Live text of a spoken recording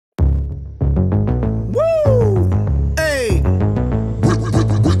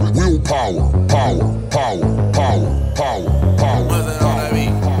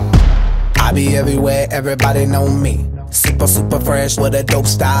be everywhere, everybody know me. Super fresh with a dope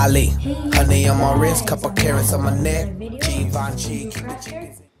style. Honey on my wrist, couple carrots on my neck. Givenchy, keep it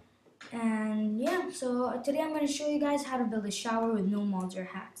cheeky. And yeah, so today I'm going to show you guys how to build a shower with no mods or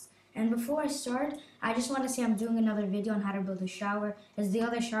hacks. And before I start, I just want to say I'm doing another video on how to build a shower, as the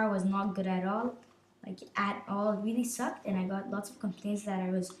other shower was not good at all. Like at all, it really sucked, and I got lots of complaints that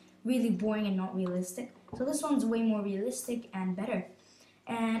it was really boring and not realistic. So this one's way more realistic and better.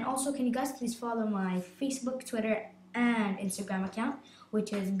 And also, can you guys please follow my Facebook, Twitter, and Instagram account,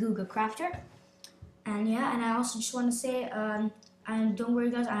 which is Google Crafter. And yeah, and I also just want to say, and don't worry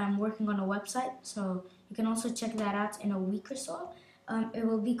guys, I am working on a website, so you can also check that out in a week or so. It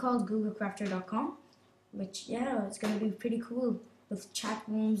will be called googlecrafter.com, which yeah, it's gonna be pretty cool with chat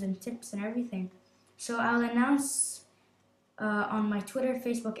rooms and tips and everything. So I'll announce on my Twitter,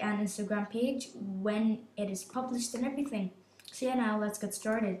 Facebook, and Instagram page when it is published and everything. So yeah, now let's get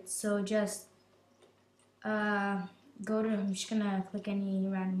started. So just go to, I'm just gonna click any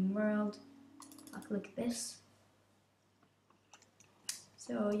random world. I'll click this.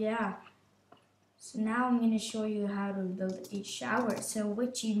 So yeah, so now I'm gonna show you how to build a shower. So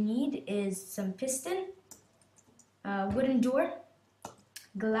what you need is some piston, wooden door,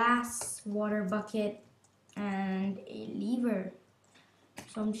 glass, water bucket, and a lever.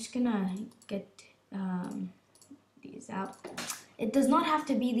 So I'm just gonna get these out. It does not have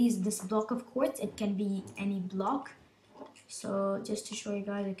to be this block of quartz, it can be any block. So just to show you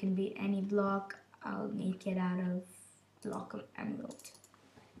guys, it can be any block. I'll make it out of block of emerald.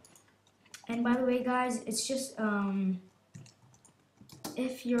 And by the way guys, it's just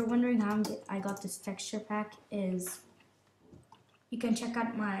if you're wondering how I got this texture pack, is you can check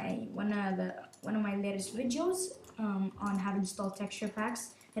out my one of my latest videos on how to install texture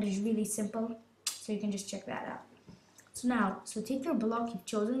packs. That is really simple, so you can just check that out. So take your block you've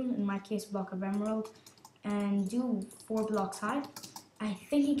chosen, in my case block of emerald, and do 4 blocks high. I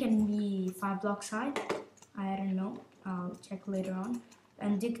think it can be 5 blocks high, I don't know, I'll check later on.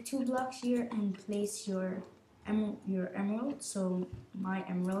 And dig 2 blocks here and place your emerald. So my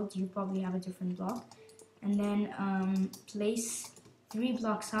emerald, you probably have a different block. And then place 3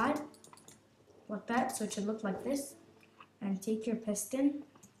 blocks high, like that, so it should look like this. And take your piston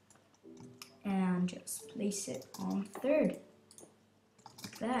and just place it on 3rd,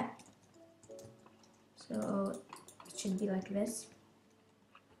 like that. So it should be like this.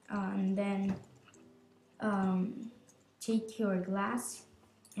 And then take your glass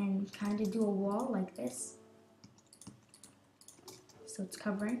and kind of do a wall like this, so it's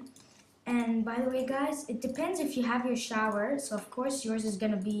covering. And by the way guys, it depends if you have your shower, so of course yours is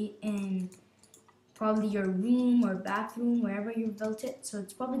gonna be in probably your room or bathroom, wherever you built it, so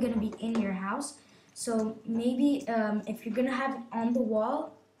it's probably gonna be in your house. So maybe if you're gonna have it on the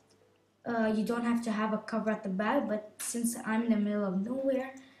wall, you don't have to have a cover at the back, but since I'm in the middle of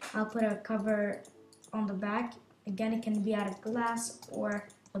nowhere, I'll put a cover on the back. Again, it can be out of glass or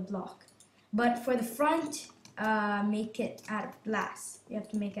a block, but for the front, make it out of glass. You have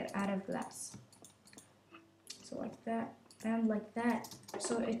to make it out of glass, so like that and like that.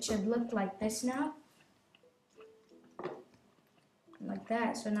 So it should look like this now, like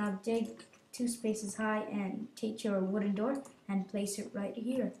that. So now dig 2 spaces high and take your wooden door and place it right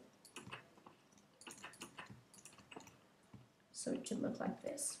here, so it should look like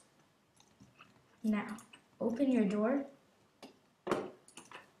this. Now open your door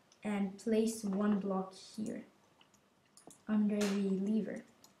and place 1 block here under the lever.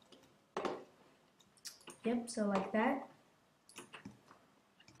 Yep, so like that.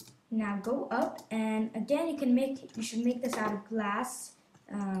 Now go up, and again you should make this out of glass.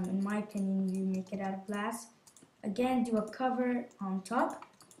 In my opinion, you make it out of glass. Again, do a cover on top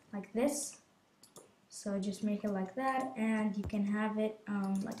like this. So just make it like that, and you can have it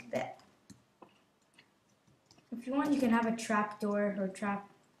like that. If you want, you can have a trap door or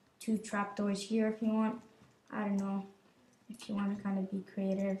 2 trap doors here if you want. I don't know, if you want to kind of be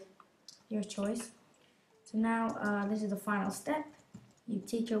creative, your choice. So now this is the final step. You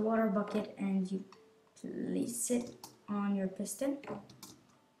take your water bucket and you place it on your piston.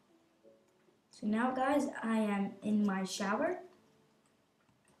 So now guys, I am in my shower,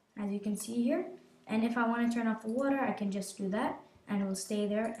 as you can see here. And if I want to turn off the water, I can just do that and it will stay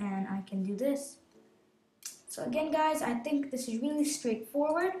there, and I can do this. So again guys, I think this is really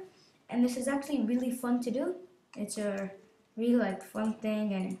straightforward, and this is actually really fun to do. It's a really fun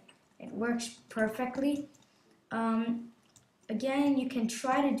thing, and it works perfectly. Again, you can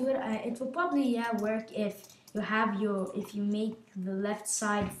try to do it. It will probably work if you make the left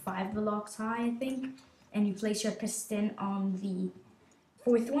side 5 blocks high, I think, and you place your piston on the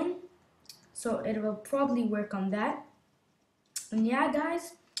 4th one. so it will probably work on that. And yeah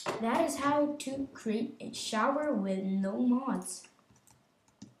guys, that is how to create a shower with no mods.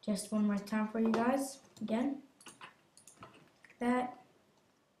 Just one more time for you guys. Again, that,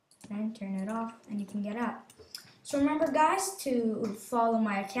 and turn it off, and you can get out. So remember guys to follow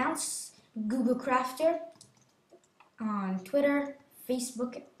my accounts, Google Crafter, on Twitter,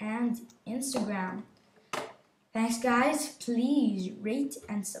 Facebook, and Instagram. Thanks guys, please rate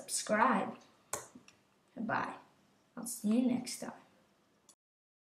and subscribe. Bye. I'll see you next time.